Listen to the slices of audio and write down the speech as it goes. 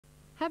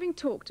Having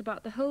talked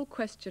about the whole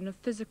question of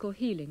physical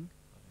healing,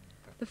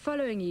 the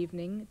following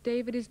evening,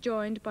 David is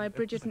joined by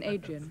Bridget and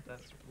Adrian,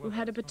 who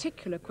had a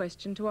particular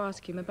question to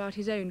ask him about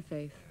his own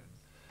faith.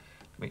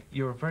 I mean,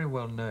 you're a very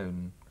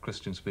well-known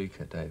Christian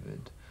speaker,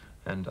 David,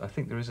 and I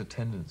think there is a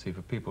tendency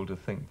for people to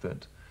think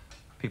that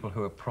people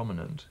who are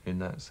prominent in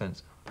that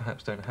sense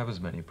perhaps don't have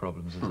as many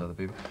problems as other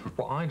people.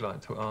 What I'd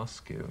like to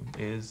ask you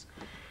is,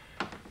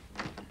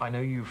 I know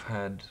you've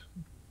had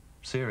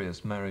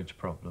serious marriage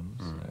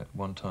problems at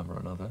one time or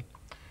another.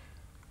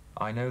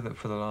 I know that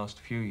for the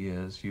last few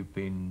years you've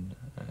been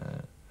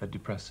a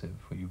depressive,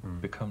 or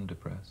you've become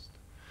depressed.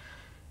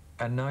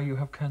 And now you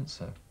have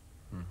cancer.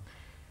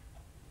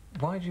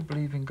 Why do you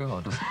believe in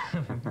God?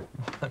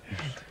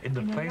 In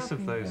the face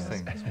of those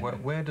things,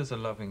 where does a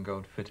loving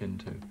God fit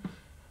into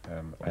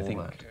I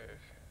think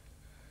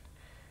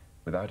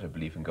without a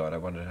belief in God, I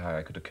wondered how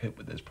I could have coped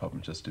with those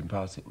problems just in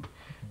passing.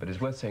 But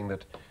it's worth saying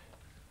that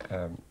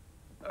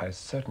I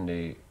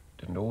certainly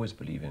didn't always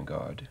believe in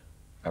God.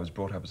 I was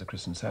brought up as a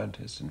Christian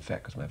Scientist, in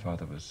fact, because my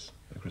father was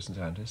a Christian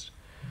Scientist.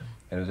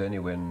 And it was only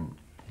when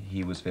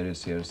he was very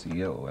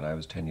seriously ill, and I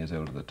was 10 years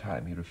old at the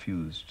time, he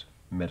refused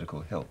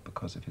medical help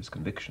because of his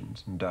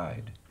convictions and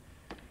died.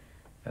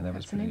 And that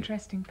was pretty... an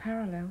interesting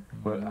parallel.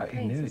 Well,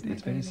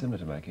 it's very similar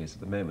to my case at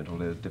the moment,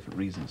 although there's different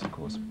reasons, of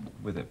course,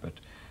 with it, but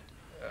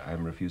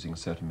I'm refusing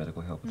certain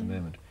medical help at the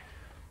moment.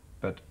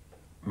 But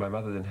my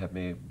mother then had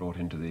me brought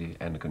into the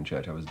Anglican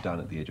Church. I was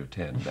done at the age of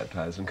 10,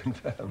 baptized and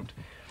confirmed.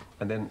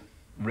 And then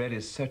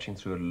really searching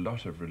through a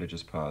lot of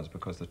religious paths,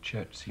 because the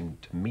church seemed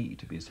to me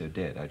to be so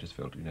dead. I just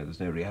felt, you know, there's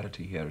no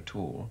reality here at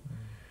all.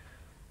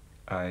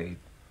 I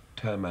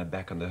turned my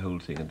back on the whole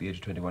thing. At the age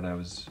of 21, I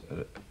was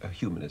a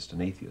humanist,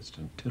 an atheist,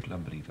 and a total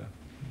unbeliever.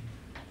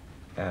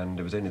 And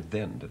it was only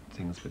then that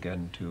things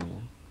began to,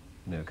 you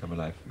know, come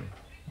alive for me.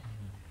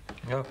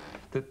 Now,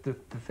 the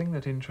thing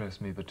that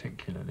interests me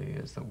particularly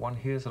is that one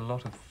hears a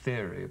lot of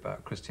theory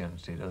about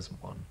Christianity,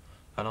 doesn't one?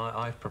 And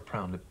I've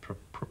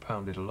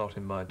propounded a lot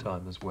in my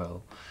time as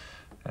well.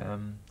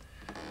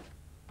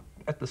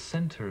 At the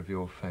centre of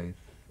your faith,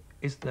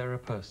 is there a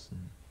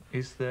person?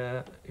 Is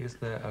there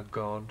a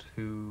God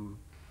who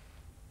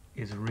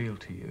is real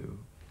to you?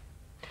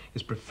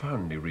 It's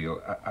profoundly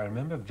real. I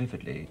remember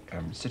vividly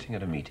sitting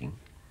at a meeting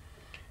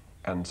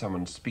and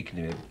someone speaking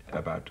to me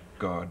about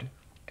God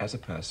as a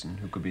person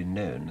who could be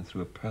known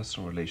through a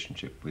personal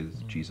relationship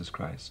with Jesus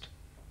Christ.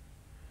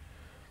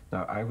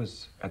 Now, I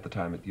was at the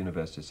time at the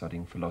university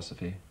studying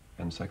philosophy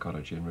and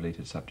psychology and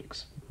related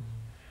subjects.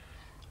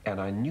 And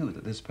I knew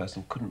that this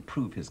person couldn't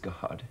prove his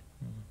God.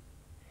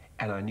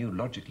 And I knew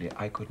logically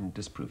I couldn't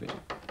disprove it.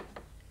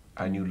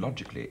 I knew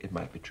logically it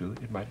might be true,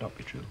 it might not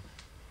be true.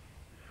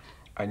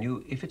 I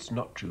knew if it's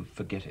not true,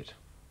 forget it.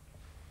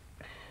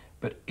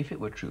 But if it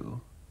were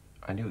true,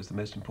 I knew it was the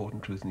most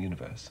important truth in the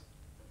universe.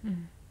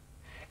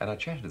 And I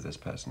chatted with this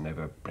person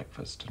over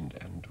breakfast,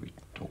 and we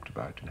talked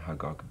about how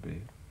God could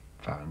be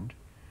found.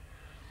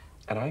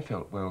 And I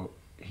felt, well,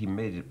 he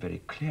made it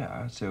very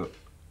clear, so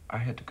I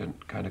had to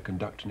kind of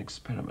conduct an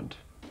experiment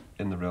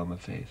in the realm of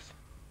faith.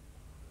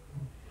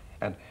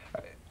 And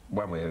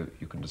one way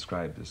you can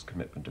describe this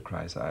commitment to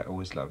Christ, I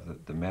always love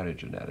the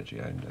marriage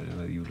analogy. I don't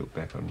know, you look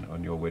back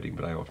on your wedding,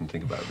 but I often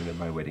think about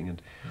my wedding.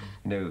 And,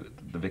 you know,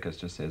 the vicar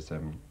just says,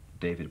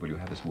 David, will you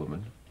have this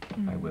woman?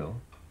 I will.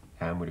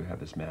 Anne, will you have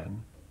this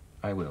man?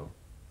 I will.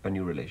 A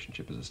new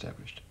relationship is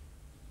established.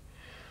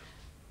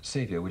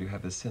 Saviour, will you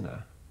have this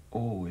sinner?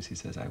 Always he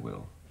says, I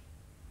will.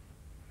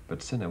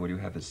 But sinner, will you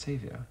have this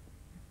Saviour?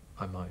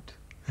 I might.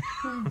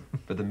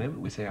 But the moment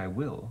we say, I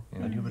will,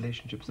 a new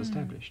relationship is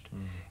established.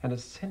 And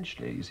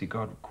essentially, you see,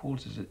 God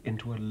calls us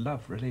into a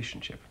love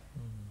relationship.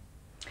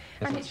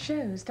 And it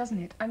shows,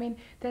 doesn't it? I mean,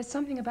 there's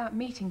something about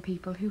meeting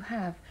people who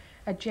have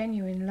a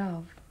genuine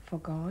love for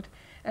God.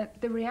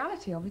 The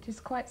reality of it is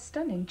quite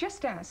stunning.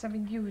 Just as, I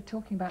mean, you were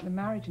talking about the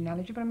marriage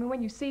analogy, but I mean,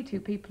 when you see two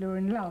people who are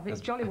in love,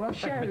 it jolly well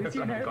shows,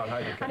 you know.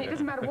 And it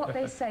doesn't matter what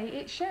they say,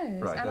 it shows.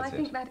 Right, and I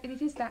think that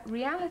it is that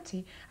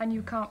reality, and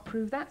you can't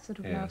prove that sort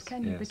of love,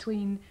 can you?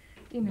 Between,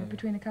 you know,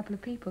 between a couple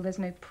of people, there's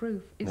no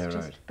proof. It's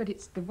just, but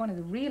it's one of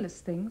the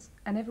realest things,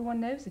 and everyone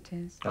knows it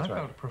is. I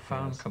felt a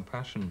profound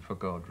compassion for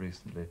God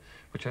recently,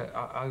 which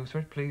I was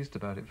very pleased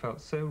about. It felt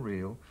so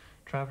real.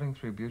 Travelling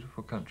through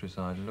beautiful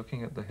countryside and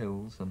looking at the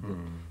hills and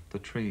the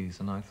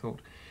trees, and I thought,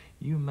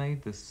 you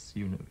made this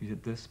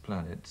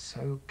planet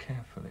so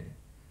carefully.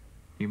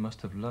 You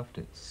must have loved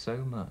it so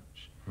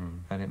much,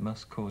 and it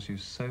must cause you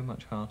so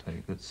much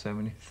heartache that so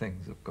many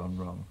things have gone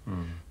wrong.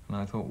 And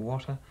I thought,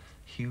 what a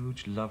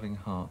huge loving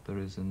heart there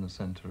is in the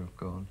centre of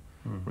God,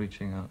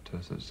 reaching out to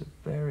us. It's a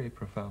very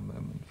profound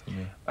moment for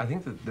me. I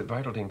think that the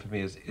vital thing for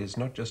me is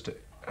not just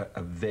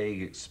a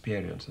vague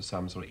experience of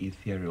some sort of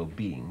ethereal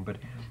being, but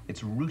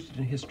it's rooted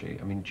in history.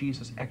 I mean,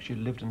 Jesus actually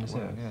lived on this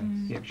earth.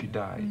 He actually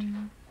died.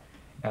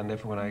 And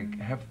therefore, when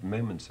I have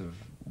moments of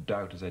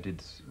doubt, as I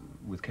did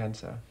with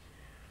cancer,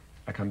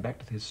 I come back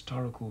to the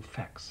historical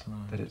facts,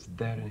 that it's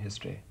there in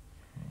history.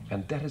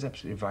 And that is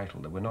absolutely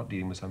vital, that we're not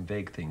dealing with some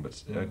vague thing,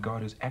 but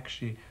God who's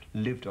actually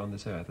lived on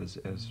this earth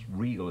as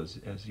real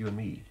as you and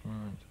me.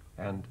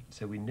 And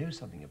so we know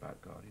something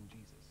about God in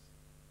Jesus.